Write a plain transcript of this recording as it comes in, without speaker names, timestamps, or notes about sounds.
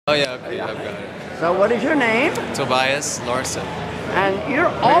Oh yeah, okay, I've got it. So what is your name? Tobias Larson. And you're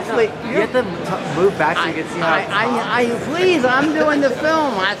awfully... You have to move back so you can see how please, I'm doing the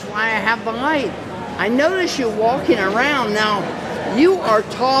film. That's why I have the light. I notice you walking around. Now, you are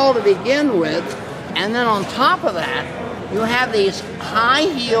tall to begin with, and then on top of that, you have these high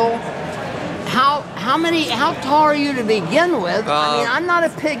heel... How tall are you to begin with? I mean, I'm not a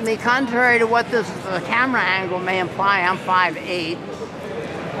pygmy, contrary to what this camera angle may imply. I'm 5'8".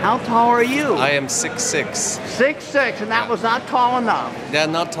 How tall are you? I am 6'6". 6'6", and that was not tall enough. Yeah,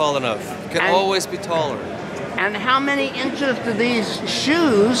 not tall enough. Can always be taller. And how many inches do these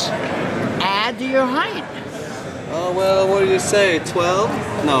shoes add to your height? Oh, well, what do you say, 12?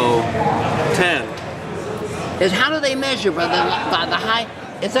 No, 10. How do they measure by the height?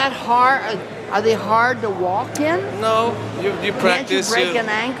 Is that hard? Are they hard to walk in? No, you practice. Can't you break an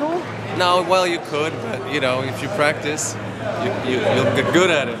ankle? No, well, you could, but, you know, if you practice, you'll get good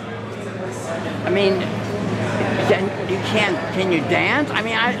at it. I mean, can you dance? I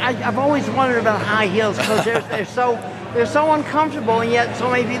mean, I've always wondered about high heels because they're so uncomfortable, and yet so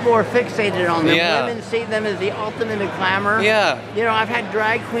many people are fixated on them. Yeah. Women see them as the ultimate glamour. Yeah. You know, I've had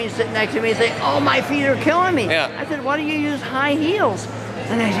drag queens sit next to me and say, "Oh, my feet are killing me." Yeah. I said, "Why do you use high heels?"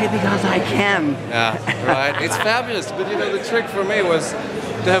 And they say, "Because I can." Yeah, right. It's fabulous, but you know, the trick for me was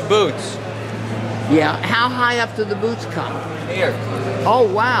to have boots. Yeah. How high up do the boots come? Here.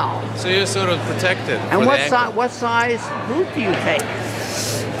 Oh, wow. So you're sort of protected. And what size boot do you take?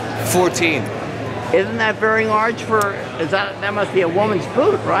 14. Isn't that very large for? That must be a woman's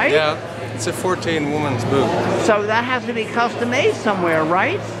boot, right? Yeah, it's a 14 woman's boot. So that has to be custom made somewhere,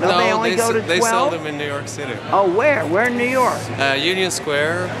 right? No, they only go to 12? They sell them in New York City. Oh, where? Where in New York? Union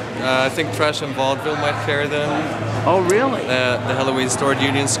Square. I think Trash and Vaudeville might carry them. Oh, really? The Halloween store at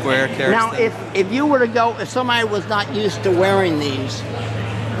Union Square carries them. Now, if you were to go, if somebody was not used to wearing these,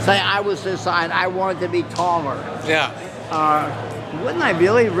 say I was decide I wanted to be taller. Yeah. Wouldn't I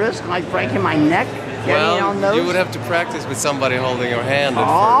really risk like breaking my neck? Well, you would have to practice with somebody holding your hand at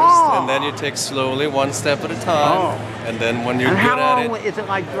first, and then you take slowly, one step at a time, and then when you're good at it... Is it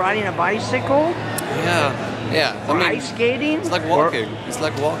like riding a bicycle? Yeah, yeah. Or ice skating? It's like walking. It's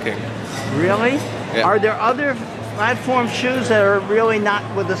like walking. Really? Yeah. Are there other platform shoes that are really not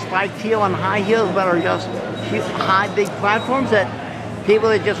with the spiked heel and high heels, but are just big platforms that people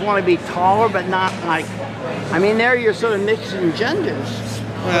that just want to be taller, but not like... I mean, there you're sort of mixing genders.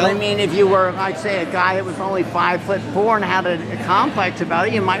 Well, I mean, if you were, like, say, a guy that was only 5'4" and had a complex about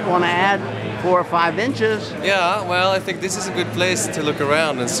it, you might want to add 4 or 5 inches. Yeah, well, I think this is a good place to look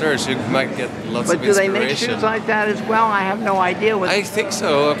around and search. You might get lots of inspiration. But do they make shoes like that as well? I have no idea. I think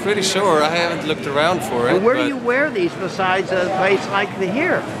so. I'm pretty sure. I haven't looked around for it. Well, where do you wear these besides a place like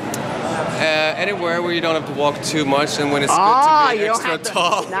here? Anywhere where you don't have to walk too much, and when it's good to be extra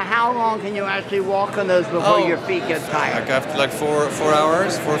tall. Now, how long can you actually walk on those before your feet get tired? Like after like 4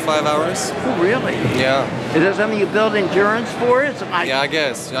 hours, 4 or 5 hours. Oh, really? Yeah. Is that something you build endurance for? Yeah, I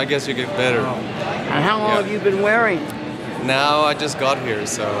guess you get better. And how long have you been wearing? Now I just got here,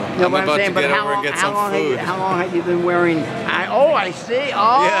 so I'm about to get over and get some food. How long have you been wearing? I see.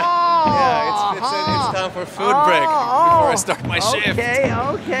 Oh. Yeah, it's time for food break before I start my shift.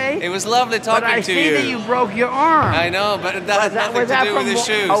 Okay. It was lovely talking to you. But I see that you broke your arm. I know, but that has nothing to do with the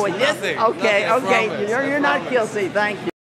shoes. Oh, it did? Nothing. Okay. Nothing, You're not guilty. Thank you.